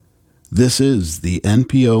This is the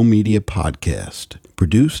NPO Media Podcast,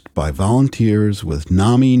 produced by volunteers with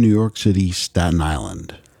NAMI New York City, Staten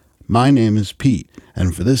Island. My name is Pete,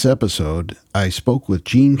 and for this episode, I spoke with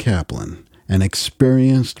Gene Kaplan, an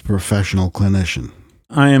experienced professional clinician.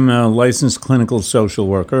 I am a licensed clinical social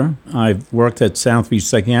worker. I've worked at South Beach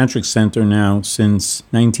Psychiatric Center now since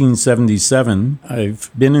 1977.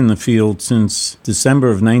 I've been in the field since December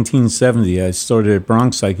of 1970. I started at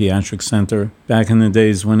Bronx Psychiatric Center back in the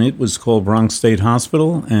days when it was called Bronx State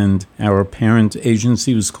Hospital, and our parent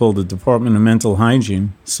agency was called the Department of Mental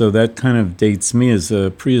Hygiene. So that kind of dates me as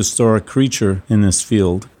a prehistoric creature in this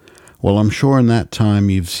field. Well, I'm sure in that time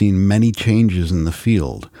you've seen many changes in the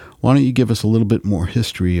field. Why don't you give us a little bit more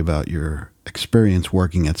history about your experience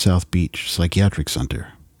working at South Beach Psychiatric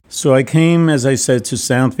Center? So I came, as I said, to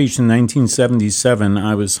South Beach in 1977.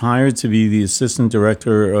 I was hired to be the Assistant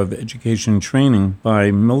Director of Education Training by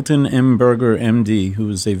Milton M. Berger, MD, who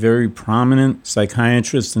was a very prominent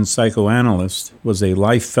psychiatrist and psychoanalyst, was a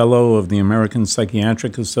Life Fellow of the American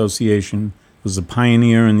Psychiatric Association, was a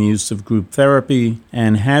pioneer in the use of group therapy,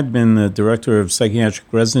 and had been the director of psychiatric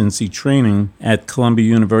residency training at Columbia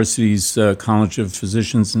University's College of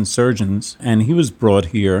Physicians and Surgeons. And he was brought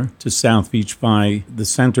here to South Beach by the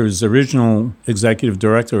center's original executive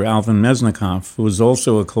director, Alvin Mesnikoff, who was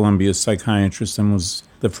also a Columbia psychiatrist and was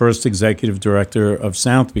the first executive director of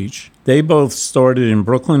South Beach. They both started in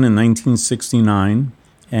Brooklyn in 1969.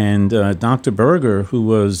 And Dr. Berger, who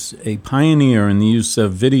was a pioneer in the use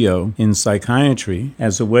of video in psychiatry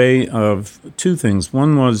as a way of two things.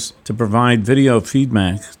 One was to provide video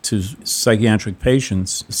feedback to psychiatric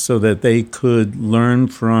patients so that they could learn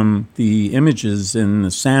from the images and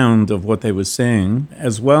the sound of what they were saying,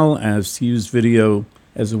 as well as to use video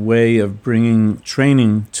as a way of bringing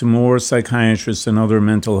training to more psychiatrists and other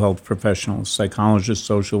mental health professionals, psychologists,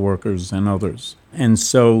 social workers, and others. And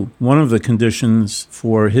so one of the conditions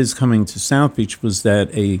for his coming to South Beach was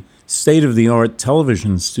that a state-of-the-art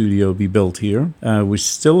television studio be built here, which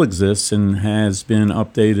still exists and has been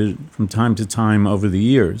updated from time to time over the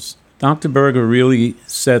years. Dr. Berger really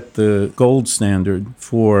set the gold standard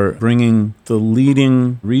for bringing the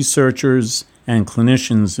leading researchers and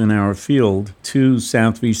clinicians in our field to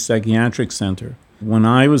South Beach Psychiatric Center. When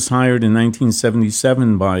I was hired in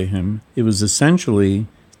 1977 by him, it was essentially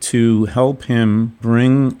to help him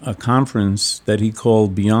bring a conference that he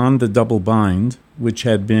called Beyond the Double Bind, which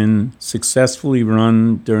had been successfully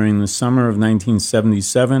run during the summer of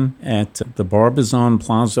 1977 at the Barbizon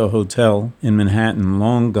Plaza Hotel in Manhattan,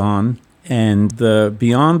 long gone. And the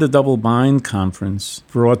Beyond the Double Bind conference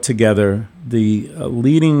brought together the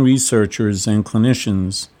leading researchers and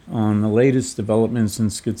clinicians on the latest developments in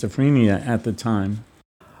schizophrenia at the time.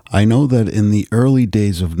 I know that in the early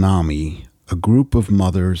days of NAMI, a group of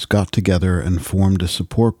mothers got together and formed a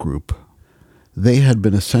support group. They had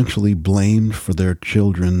been essentially blamed for their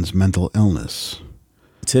children's mental illness.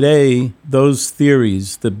 Today, those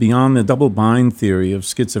theories, the Beyond the Double Bind theory of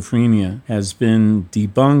schizophrenia, has been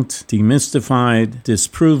debunked, demystified,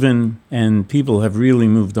 disproven, and people have really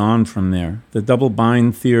moved on from there. The double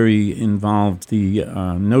bind theory involved the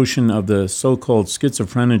notion of the so-called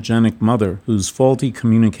schizophrenogenic mother whose faulty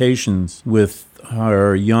communications with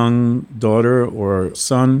her young daughter or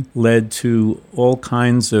son led to all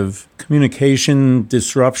kinds of communication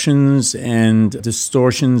disruptions and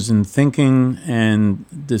distortions in thinking and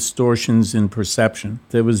distortions in perception.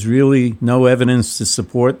 There was really no evidence to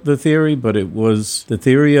support the theory, but it was the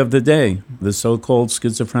theory of the day. The so-called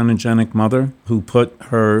schizophrenogenic mother who put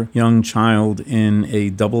her young child in a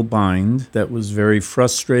double bind that was very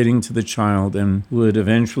frustrating to the child and would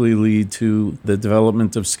eventually lead to the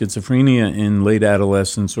development of schizophrenia in late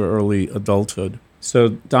adolescence or early adulthood. So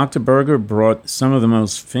Dr. Berger brought some of the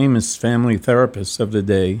most famous family therapists of the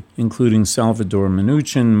day, including Salvador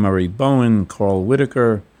Minuchin, Murray Bowen, Carl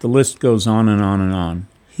Whitaker. The list goes on and on and on.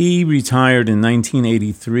 He retired in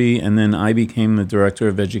 1983, and then I became the Director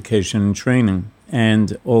of Education and Training.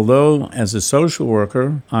 And although as a social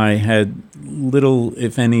worker, I had little,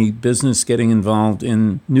 if any, business getting involved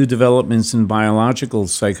in new developments in biological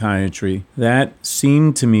psychiatry, that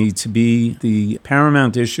seemed to me to be the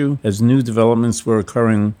paramount issue as new developments were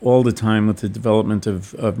occurring all the time with the development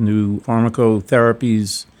of new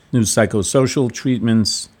pharmacotherapies, new psychosocial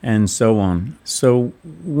treatments, and so on. So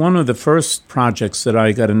one of the first projects that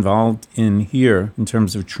I got involved in here in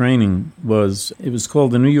terms of training was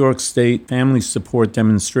called the New York State Family Support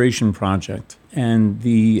Demonstration Project. And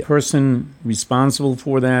the person responsible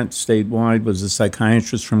for that statewide was a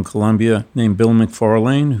psychiatrist from Columbia named Bill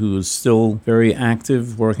McFarlane, who is still very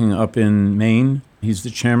active working up in Maine. He's the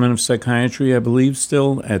chairman of psychiatry, I believe,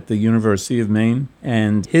 still at the University of Maine.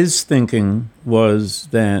 And his thinking was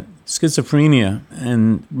that schizophrenia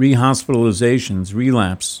and rehospitalizations,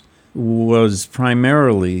 relapse, was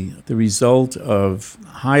primarily the result of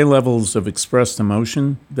high levels of expressed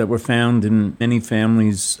emotion that were found in many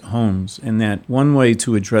families' homes, and that one way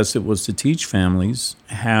to address it was to teach families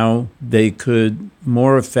how they could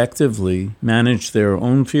more effectively manage their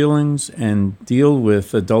own feelings and deal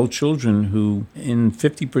with adult children who, in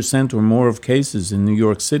 50% or more of cases in New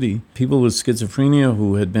York City, people with schizophrenia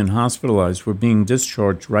who had been hospitalized were being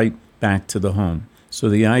discharged right back to the home. So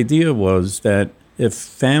the idea was that if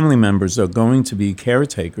family members are going to be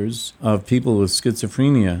caretakers of people with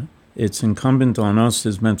schizophrenia, it's incumbent on us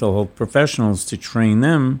as mental health professionals to train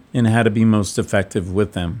them in how to be most effective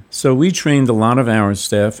with them. So we trained a lot of our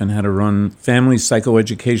staff in how to run family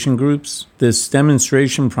psychoeducation groups. This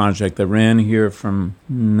demonstration project that ran here from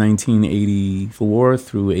 1984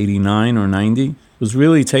 through 89 or 90 was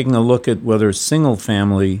really taking a look at whether single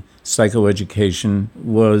family psychoeducation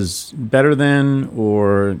was better than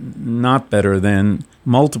or not better than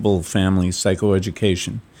multiple family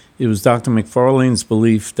psychoeducation. It was Dr. McFarlane's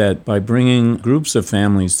belief that by bringing groups of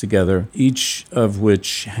families together, each of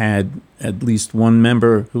which had at least one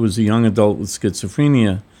member who was a young adult with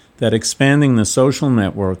schizophrenia, that expanding the social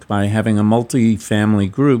network by having a multi-family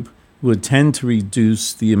group would tend to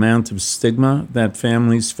reduce the amount of stigma that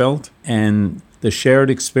families felt, and the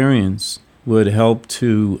shared experience would help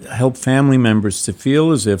family members to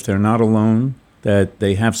feel as if they're not alone, that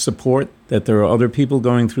they have support, that there are other people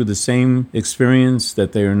going through the same experience,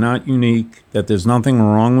 that they are not unique, that there's nothing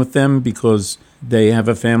wrong with them because they have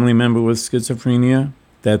a family member with schizophrenia,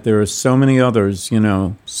 that there are so many others,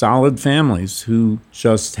 solid families who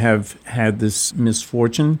just have had this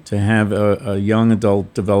misfortune to have a young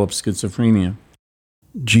adult develop schizophrenia.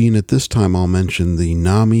 Gene, at this time I'll mention the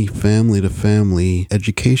NAMI Family to Family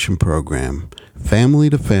Education Program. Family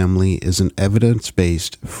to Family is an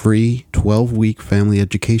evidence-based, free 12-week family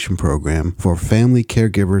education program for family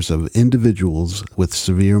caregivers of individuals with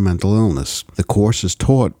severe mental illness. The course is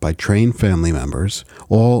taught by trained family members.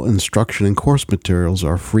 All instruction and course materials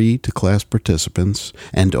are free to class participants,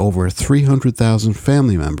 and over 300,000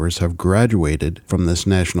 family members have graduated from this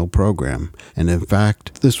national program. And in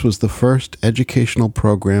fact, this was the first educational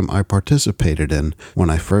program I participated in when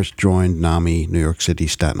I first joined NAMI New York City,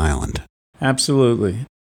 Staten Island. Absolutely.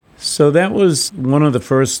 So that was one of the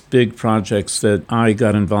first big projects that I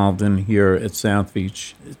got involved in here at South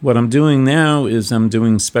Beach. What I'm doing now is I'm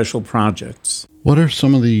doing special projects. What are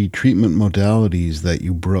some of the treatment modalities that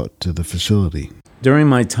you brought to the facility? During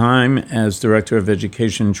my time as Director of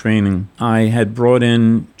Education Training, I had brought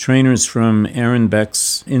in trainers from Aaron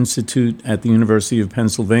Beck's Institute at the University of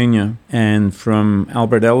Pennsylvania and from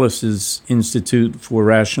Albert Ellis's Institute for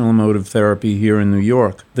Rational Emotive Therapy here in New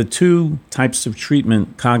York. The two types of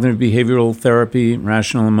treatment, cognitive behavioral therapy,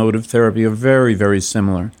 rational emotive therapy, are very, very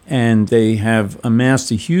similar. And they have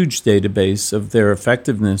amassed a huge database of their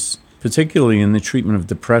effectiveness, particularly in the treatment of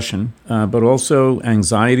depression, but also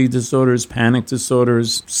anxiety disorders, panic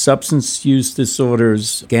disorders, substance use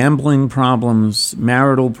disorders, gambling problems,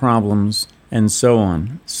 marital problems, and so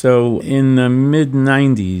on. So in the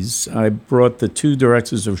mid-90s, I brought the two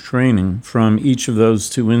directors of training from each of those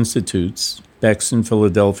two institutes, Beck's in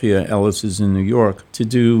Philadelphia, Ellis's in New York, to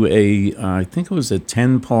do I think it was a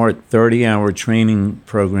 10-part, 30-hour training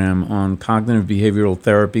program on cognitive behavioral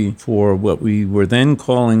therapy for what we were then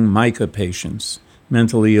calling MICA patients,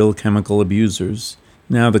 mentally ill chemical abusers.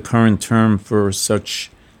 Now the current term for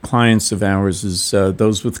such clients of ours is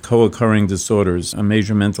those with co-occurring disorders, a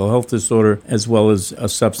major mental health disorder as well as a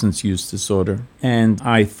substance use disorder. And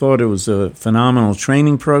I thought it was a phenomenal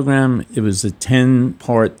training program. It was a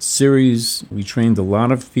 10-part series. We trained a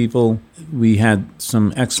lot of people. We had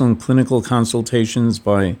some excellent clinical consultations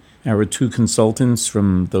by our two consultants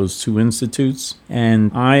from those two institutes.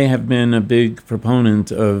 And I have been a big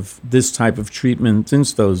proponent of this type of treatment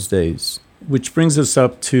since those days. Which brings us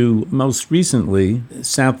up to most recently,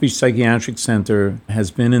 South Beach Psychiatric Center has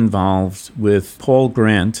been involved with Paul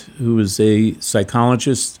Grant, who is a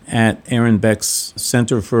psychologist at Aaron Beck's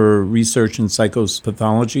Center for Research in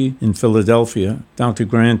Psychopathology in Philadelphia. Dr.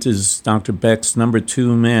 Grant is Dr. Beck's number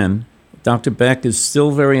 2 man. Dr. Beck is still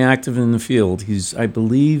very active in the field. He's, I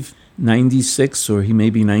believe, 96 or he may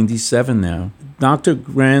be 97 now. Dr.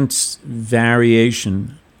 Grant's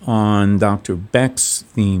variation on Dr. Beck's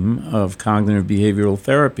theme of cognitive behavioral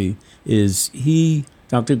therapy is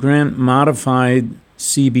Dr. Grant modified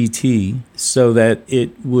CBT so that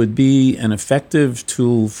it would be an effective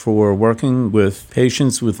tool for working with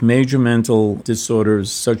patients with major mental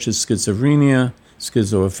disorders such as schizophrenia,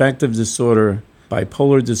 schizoaffective disorder,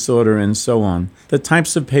 bipolar disorder, and so on. The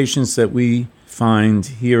types of patients that we find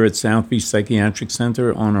here at South Beach Psychiatric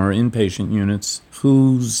Center on our inpatient units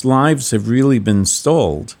whose lives have really been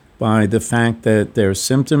stalled by the fact that their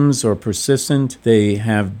symptoms are persistent. They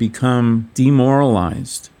have become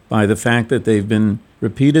demoralized by the fact that they've been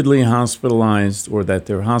repeatedly hospitalized, or that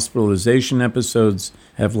their hospitalization episodes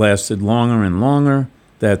have lasted longer and longer,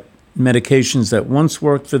 that medications that once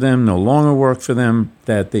worked for them no longer work for them,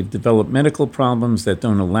 that they've developed medical problems that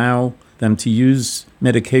don't allow them to use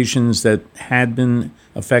medications that had been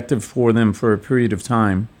effective for them for a period of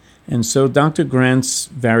time. And so Dr. Grant's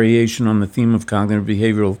variation on the theme of cognitive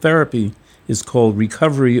behavioral therapy is called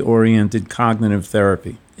recovery-oriented cognitive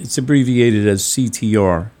therapy. It's abbreviated as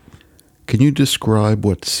CTR. Can you describe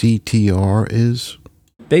what CTR is?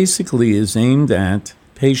 Basically is aimed at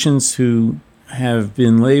patients who have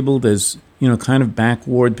been labeled as, kind of back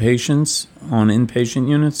ward patients on inpatient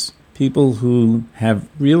units, people who have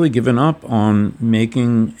really given up on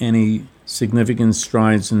making any significant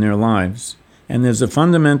strides in their lives. And there's a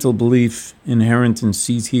fundamental belief inherent in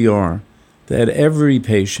CTR that every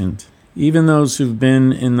patient, even those who've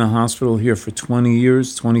been in the hospital here for 20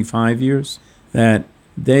 years, 25 years, that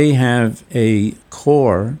they have a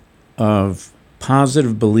core of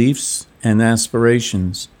positive beliefs and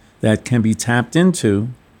aspirations that can be tapped into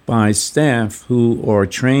by staff who are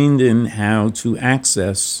trained in how to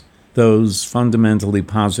access those fundamentally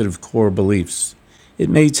positive core beliefs. It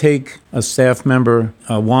may take a staff member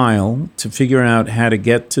a while to figure out how to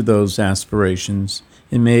get to those aspirations.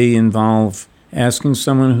 It may involve asking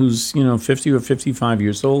someone who's, 50 or 55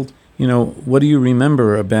 years old, what do you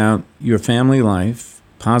remember about your family life?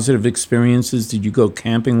 Positive experiences? Did you go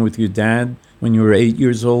camping with your dad when you were 8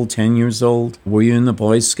 years old, 10 years old? Were you in the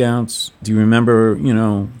Boy Scouts? Do you remember,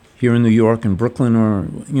 here in New York and Brooklyn,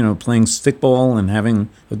 or, playing stickball and having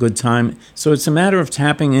a good time? So it's a matter of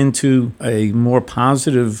tapping into a more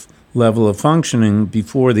positive level of functioning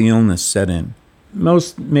before the illness set in.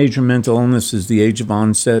 Most major mental illnesses, the age of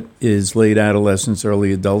onset is late adolescence,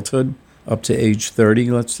 early adulthood, up to age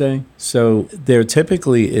 30, let's say. So there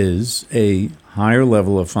typically is a higher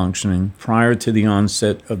level of functioning prior to the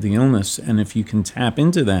onset of the illness. And if you can tap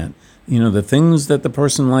into that, the things that the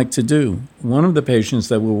person liked to do. One of the patients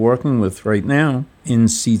that we're working with right now in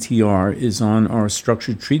CTR is on our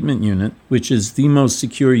structured treatment unit, which is the most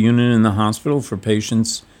secure unit in the hospital for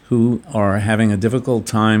patients who are having a difficult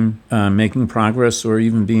time making progress or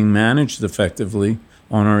even being managed effectively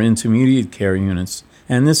on our intermediate care units.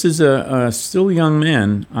 And this is a still young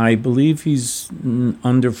man. I believe he's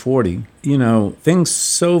under 40. Thinks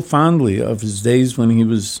so fondly of his days when he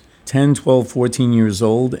was 10, 12, 14 years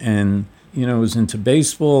old and, was into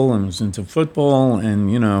baseball and was into football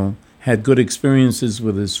and, had good experiences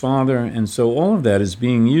with his father. And so all of that is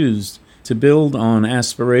being used to build on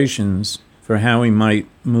aspirations for how he might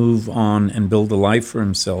move on and build a life for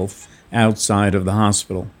himself outside of the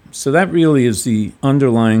hospital. So that really is the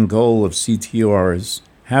underlying goal of CTR, is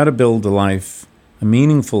how to build a life, a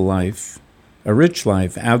meaningful life, a rich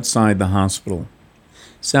life outside the hospital.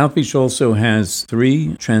 South Beach also has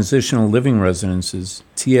 3 transitional living residences,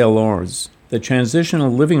 TLRs. The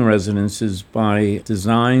transitional living residences, by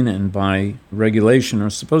design and by regulation, are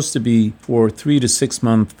supposed to be for 3 to 6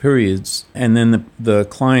 month periods. And then the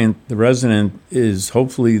client, the resident, is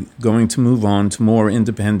hopefully going to move on to more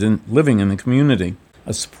independent living in the community,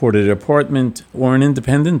 a supported apartment or an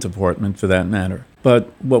independent apartment for that matter.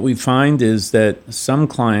 But what we find is that some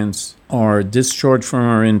clients are discharged from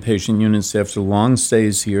our inpatient units after long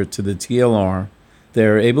stays here to the TLR.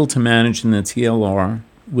 They're able to manage in the TLR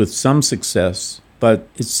with some success, but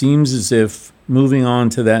it seems as if moving on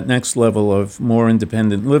to that next level of more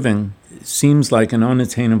independent living seems like an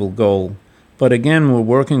unattainable goal. But again, we're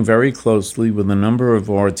working very closely with a number of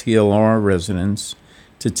our TLR residents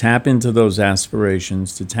to tap into those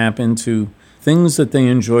aspirations, to tap into things that they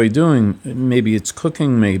enjoy doing. Maybe it's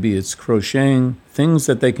cooking, maybe it's crocheting, things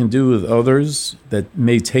that they can do with others that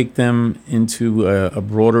may take them into a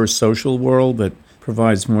broader social world that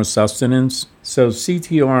provides more sustenance. So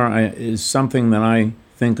CTR is something that I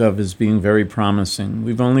think of as being very promising.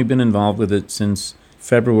 We've only been involved with it since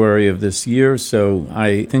February of this year, so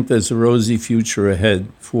I think there's a rosy future ahead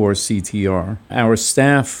for CTR. Our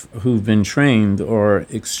staff who've been trained are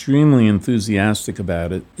extremely enthusiastic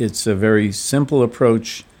about it. It's a very simple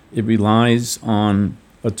approach. It relies on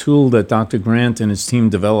a tool that Dr. Grant and his team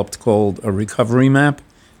developed called a recovery map,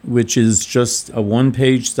 which is just a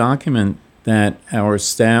one-page document that our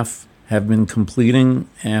staff have been completing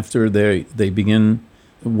after they begin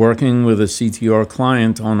working with a CTR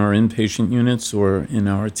client on our inpatient units or in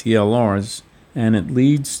our TLRs. and it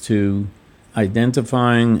leads to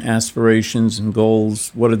identifying aspirations and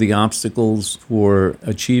goals. What are the obstacles for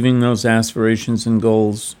achieving those aspirations and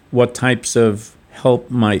goals? What types of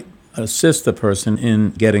help might assist the person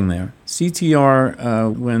in getting there?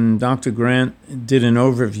 CTR, when Dr. Grant did an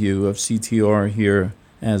overview of CTR here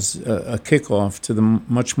as a kickoff to the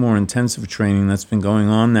much more intensive training that's been going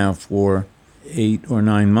on now for 8 or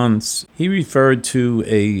 9 months, he referred to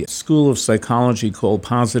a school of psychology called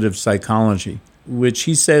positive psychology, which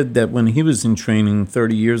he said that when he was in training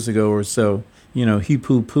 30 years ago or so, he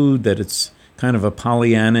poo-pooed that it's kind of a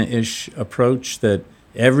Pollyanna-ish approach, that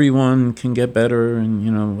everyone can get better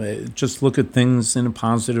and, just look at things in a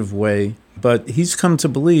positive way. But he's come to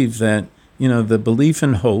believe that, the belief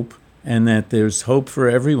in hope and that there's hope for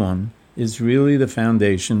everyone is really the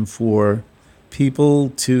foundation for people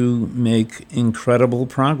to make incredible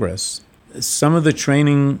progress. Some of the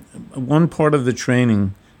training, one part of the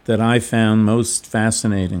training that I found most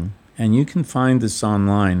fascinating, and you can find this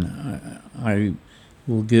online, I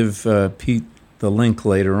will give Pete the link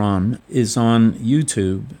later on, is on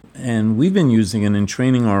YouTube. And we've been using it in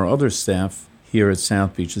training our other staff here at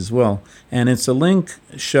South Beach as well. And it's a link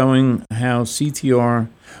showing how CTR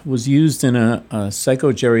was used in a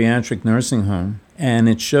psychogeriatric nursing home. And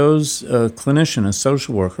it shows a clinician, a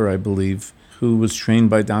social worker, I believe, who was trained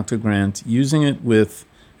by Dr. Grant, using it with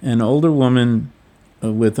an older woman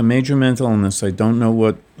with a major mental illness. I don't know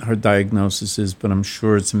what her diagnosis is, but I'm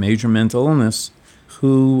sure it's a major mental illness,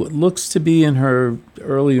 who looks to be in her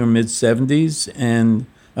early or mid-70s, and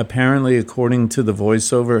apparently, according to the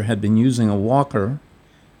voiceover, had been using a walker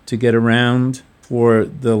to get around for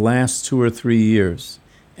the last 2 or 3 years.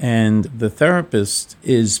 And the therapist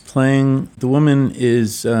is playing, the woman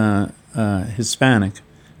is Hispanic,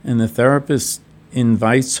 and the therapist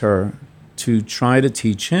invites her to try to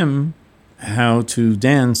teach him how to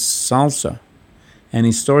dance salsa. And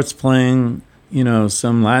he starts playing,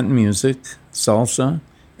 some Latin music, salsa,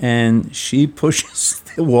 and she pushes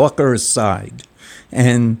the walker aside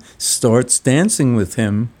and starts dancing with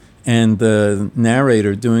him. And the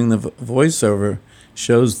narrator doing the voiceover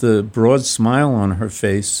shows the broad smile on her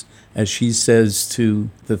face as she says to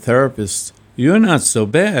the therapist, "You're not so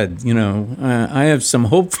bad, I have some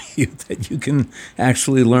hope for you that you can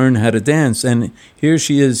actually learn how to dance." And here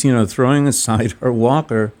she is, throwing aside her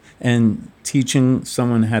walker and teaching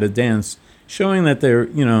someone how to dance, showing that there,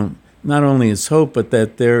 not only is hope, but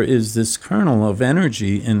that there is this kernel of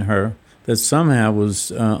energy in her that somehow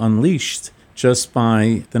was unleashed just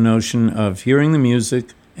by the notion of hearing the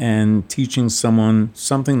music and teaching someone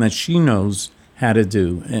something that she knows how to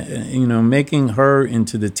do, making her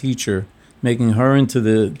into the teacher, making her into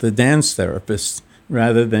the dance therapist,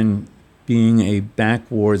 rather than being a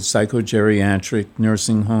backward psychogeriatric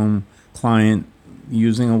nursing home client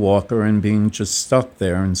using a walker and being just stuck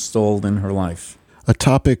there and stalled in her life. A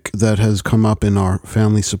topic that has come up in our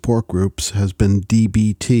family support groups has been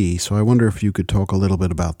DBT, so I wonder if you could talk a little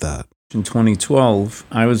bit about that. In 2012,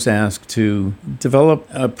 I was asked to develop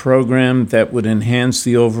a program that would enhance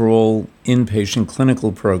the overall inpatient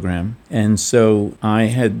clinical program. And so I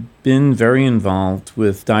had been very involved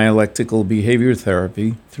with dialectical behavior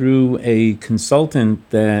therapy through a consultant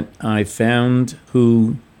that I found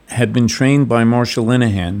who had been trained by Marsha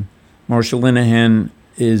Linehan. Marsha Linehan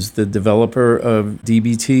is the developer of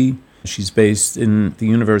DBT. She's based in the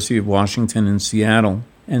University of Washington in Seattle.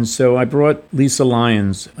 And so I brought Lisa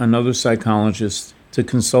Lyons, another psychologist, to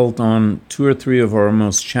consult on 2 or 3 of our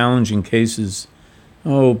most challenging cases,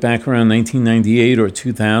 back around 1998 or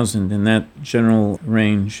 2000, in that general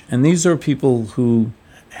range. And these are people who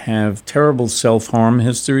have terrible self-harm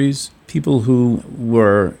histories, people who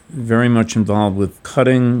were very much involved with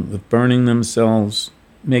cutting, with burning themselves,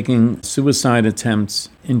 making suicide attempts,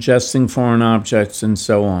 ingesting foreign objects, and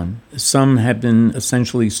so on. Some had been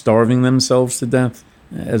essentially starving themselves to death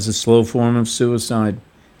as a slow form of suicide.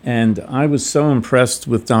 And I was so impressed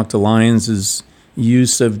with Dr. Lyons'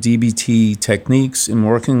 use of DBT techniques in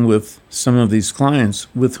working with some of these clients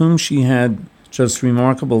with whom she had just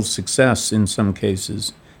remarkable success in some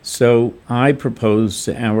cases. So I proposed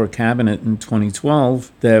to our cabinet in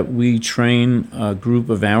 2012 that we train a group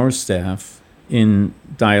of our staff in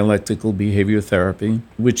dialectical behavior therapy,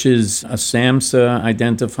 which is a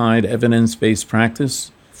SAMHSA-identified evidence-based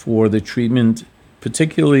practice for the treatment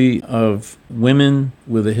particularly of women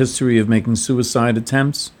with a history of making suicide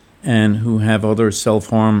attempts and who have other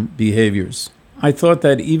self-harm behaviors. I thought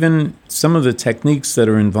that even some of the techniques that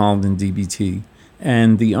are involved in DBT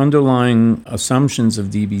and the underlying assumptions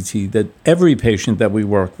of DBT, that every patient that we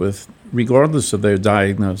work with, regardless of their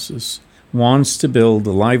diagnosis, wants to build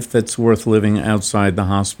a life that's worth living outside the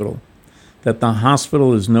hospital. that the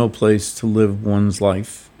hospital is no place to live one's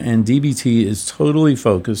life. And DBT is totally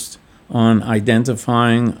focused on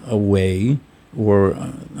identifying a way or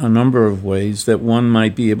a number of ways that one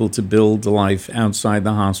might be able to build a life outside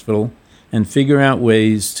the hospital and figure out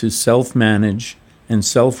ways to self-manage and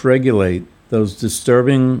self-regulate those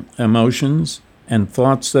disturbing emotions and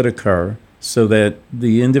thoughts that occur so that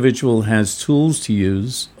the individual has tools to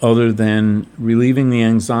use other than relieving the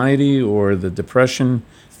anxiety or the depression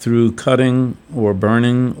through cutting or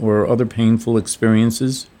burning or other painful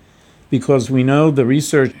experiences. Because we know the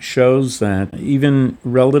research shows that even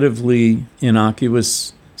relatively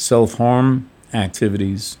innocuous self-harm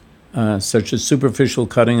activities, such as superficial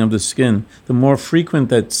cutting of the skin, the more frequent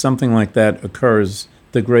that something like that occurs,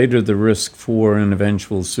 the greater the risk for an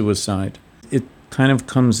eventual suicide. It kind of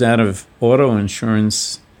comes out of auto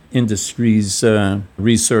insurance industry's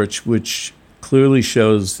research, which clearly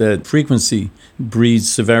shows that frequency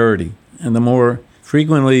breeds severity. And the more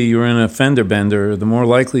frequently you're in a fender bender, the more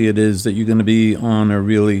likely it is that you're going to be on a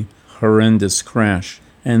really horrendous crash.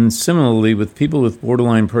 And similarly, with people with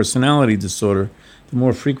borderline personality disorder, the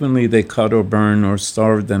more frequently they cut or burn or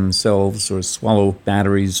starve themselves or swallow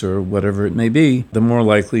batteries or whatever it may be, the more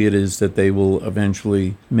likely it is that they will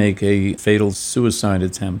eventually make a fatal suicide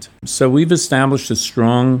attempt. So we've established a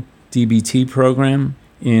strong DBT program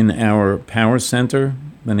in our Power Center,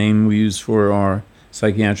 the name we use for our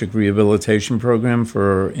psychiatric rehabilitation program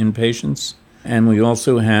for our inpatients. And we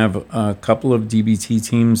also have a couple of DBT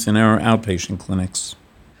teams in our outpatient clinics.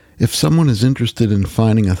 If someone is interested in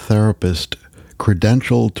finding a therapist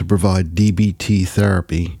credentialed to provide DBT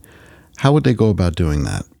therapy, how would they go about doing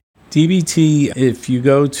that? DBT, if you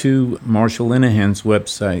go to Marshall Linehan's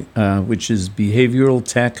website, which is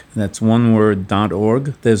behavioraltech, that's one word,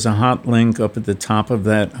 .org, there's a hot link up at the top of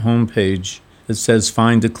that homepage that says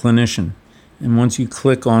Find a Clinician. And once you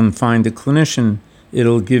click on Find a Clinician,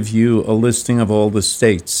 it'll give you a listing of all the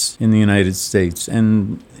states in the United States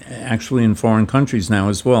and actually in foreign countries now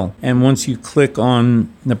as well. And once you click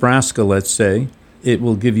on Nebraska, let's say, it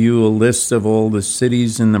will give you a list of all the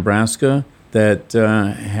cities in Nebraska that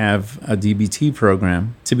have a DBT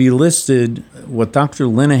program. To be listed, what Dr.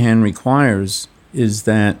 Linehan requires is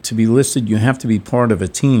that to be listed, you have to be part of a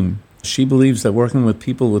team. She believes that working with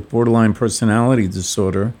people with borderline personality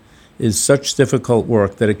disorder is such difficult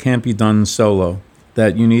work that it can't be done solo,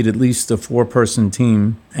 that you need at least a 4-person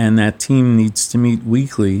team, and that team needs to meet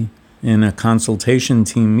weekly in a consultation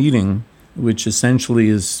team meeting, which essentially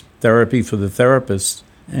is therapy for the therapist,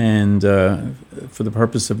 and for the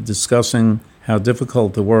purpose of discussing how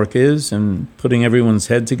difficult the work is and putting everyone's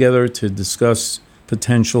head together to discuss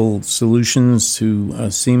potential solutions to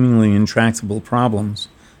seemingly intractable problems.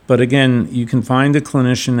 But again, you can find a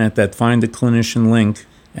clinician at that Find a Clinician link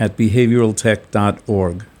at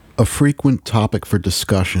behavioraltech.org. A frequent topic for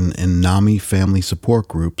discussion in NAMI family support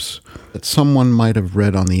groups that someone might have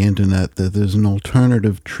read on the internet that there's an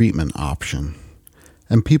alternative treatment option.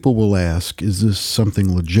 And people will ask, is this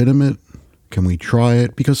something legitimate? Can we try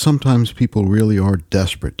it? Because sometimes people really are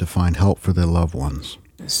desperate to find help for their loved ones.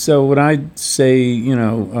 So what I'd say,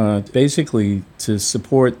 basically to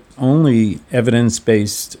support only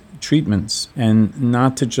evidence-based treatments and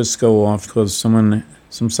not to just go off because some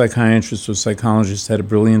psychiatrist or psychologist had a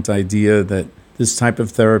brilliant idea that this type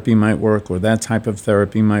of therapy might work or that type of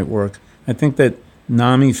therapy might work. I think that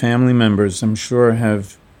NAMI family members, I'm sure,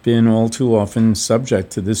 have been all too often subject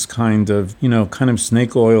to this kind of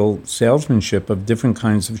snake oil salesmanship of different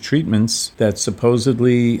kinds of treatments that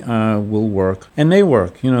supposedly will work. And they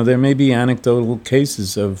work. There may be anecdotal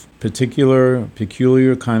cases of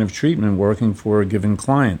peculiar kind of treatment working for a given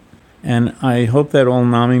client. And I hope that all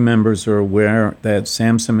NAMI members are aware that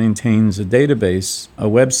SAMHSA maintains a database, a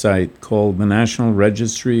website called the National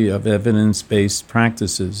Registry of Evidence-Based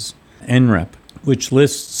Practices, NREP, which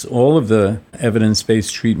lists all of the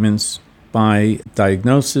evidence-based treatments by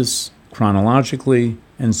diagnosis, chronologically,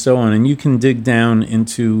 and so on. And you can dig down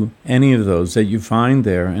into any of those that you find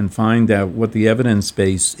there and find out what the evidence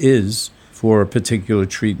base is for a particular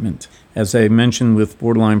treatment. As I mentioned with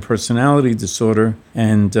borderline personality disorder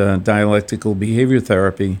and dialectical behavior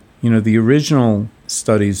therapy, the original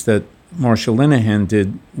studies that Marshall Linehan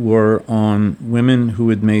did were on women who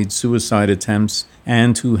had made suicide attempts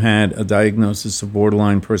and who had a diagnosis of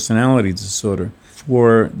borderline personality disorder.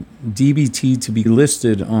 For DBT to be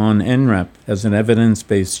listed on NREP as an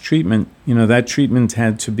evidence-based treatment, that treatment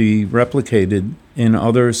had to be replicated in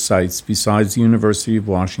other sites besides the University of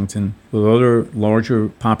Washington with other larger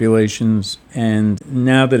populations. And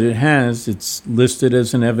now that it's listed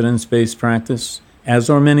as an evidence-based practice, as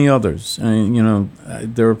are many others.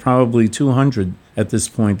 There are probably 200 at this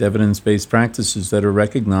point, evidence-based practices that are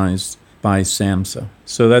recognized by SAMHSA.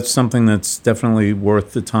 So that's something that's definitely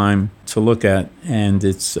worth the time to look at, and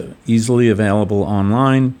it's easily available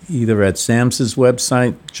online, either at SAMHSA's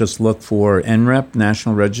website, just look for NREP,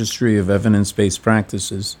 National Registry of Evidence-Based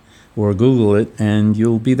Practices, or Google it, and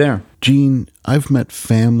you'll be there. Gene, I've met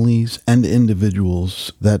families and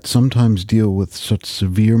individuals that sometimes deal with such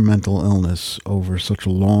severe mental illness over such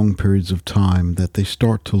long periods of time that they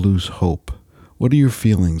start to lose hope. What are your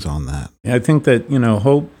feelings on that? I think that,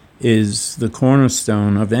 hope is the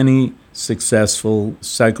cornerstone of any successful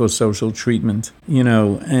psychosocial treatment,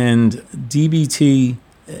 and DBT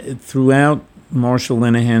throughout Marshall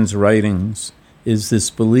Linehan's writings is this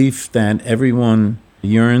belief that everyone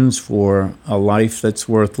yearns for a life that's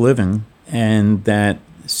worth living, and that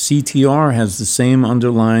CTR has the same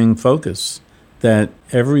underlying focus, that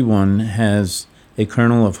everyone has a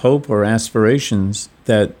kernel of hope or aspirations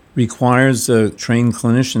that requires a trained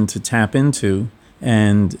clinician to tap into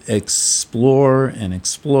and explore and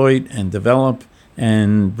exploit and develop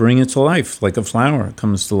and bring it to life like a flower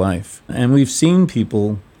comes to life. And we've seen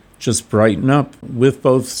people just brighten up with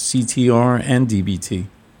both CTR and DBT.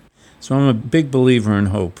 So I'm a big believer in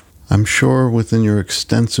hope. I'm sure within your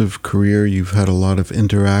extensive career you've had a lot of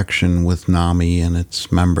interaction with NAMI and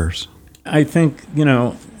its members. I think,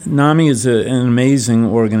 NAMI is an amazing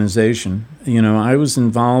organization. I was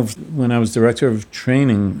involved when I was director of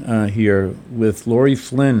training here with Laurie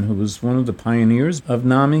Flynn, who was one of the pioneers of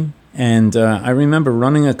NAMI. And I remember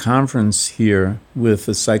running a conference here with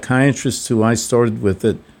a psychiatrist who I started with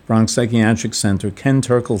at Bronx Psychiatric Center, Ken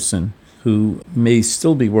Turkelson, who may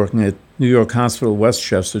still be working at New York Hospital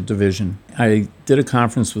Westchester Division. I did a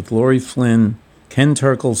conference with Laurie Flynn, Ken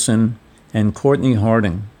Turkelson, and Courtney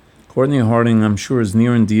Harding. Courtney Harding, I'm sure, is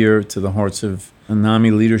near and dear to the hearts of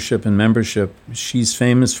NAMI leadership and membership. She's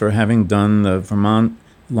famous for having done the Vermont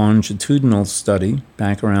longitudinal study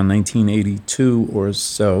back around 1982 or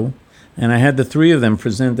so. And I had the three of them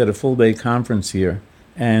present at a full-day conference here.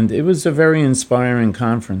 And it was a very inspiring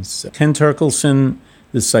conference. Ken Turkelson,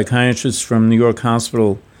 the psychiatrist from New York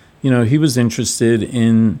Hospital, he was interested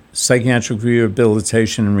in psychiatric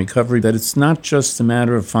rehabilitation and recovery, that it's not just a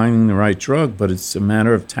matter of finding the right drug, but it's a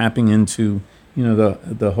matter of tapping into,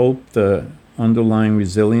 the hope, the underlying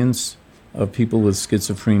resilience of people with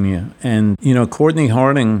schizophrenia. And, Courtney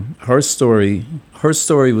Harding, her story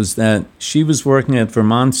was that she was working at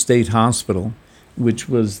Vermont State Hospital, which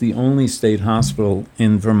was the only state hospital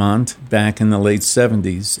in Vermont back in the late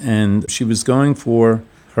 70s. And she was going for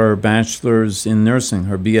her bachelor's in nursing,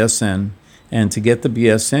 her BSN. And to get the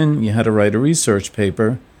BSN, you had to write a research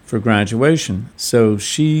paper for graduation. So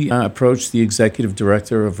she approached the executive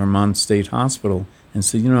director of Vermont State Hospital and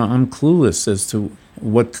said, I'm clueless as to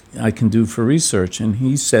what I can do for research. And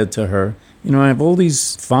he said to her, I have all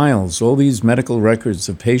these files, all these medical records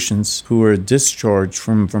of patients who were discharged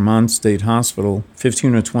from Vermont State Hospital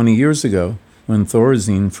 15 or 20 years ago when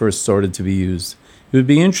Thorazine first started to be used. It would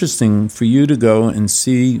be interesting for you to go and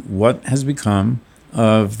see what has become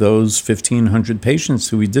of those 1,500 patients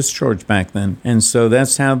who we discharged back then. And so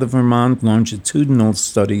that's how the Vermont longitudinal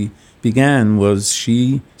study began, was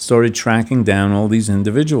she started tracking down all these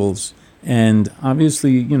individuals. And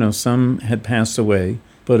obviously, some had passed away,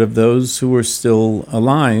 but of those who were still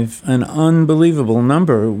alive, an unbelievable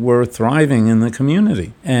number were thriving in the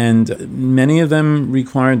community. And many of them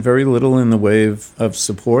required very little in the way of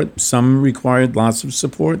support. Some required lots of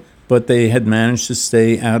support, but they had managed to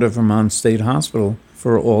stay out of Vermont State Hospital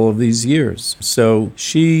for all of these years. So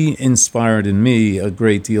she inspired in me a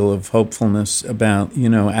great deal of hopefulness about,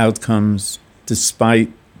 outcomes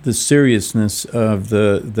despite the seriousness of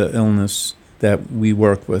the illness that we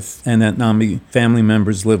work with and that NAMI family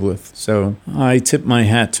members live with. So I tip my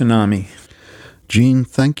hat to NAMI. Gene,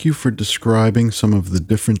 thank you for describing some of the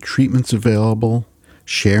different treatments available,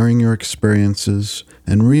 sharing your experiences,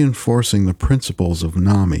 and reinforcing the principles of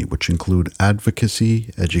NAMI, which include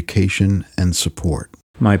advocacy, education, and support.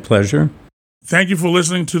 My pleasure. Thank you for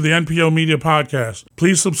listening to the NPO Media Podcast.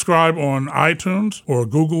 Please subscribe on iTunes or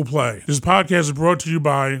Google Play. This podcast is brought to you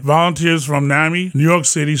by volunteers from NAMI, New York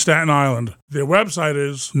City, Staten Island. Their website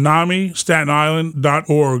is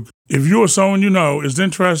namistatenisland.org. If you or someone you know is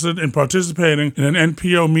interested in participating in an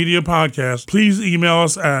NPO Media Podcast, please email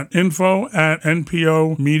us at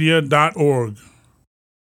info@npomedia.org.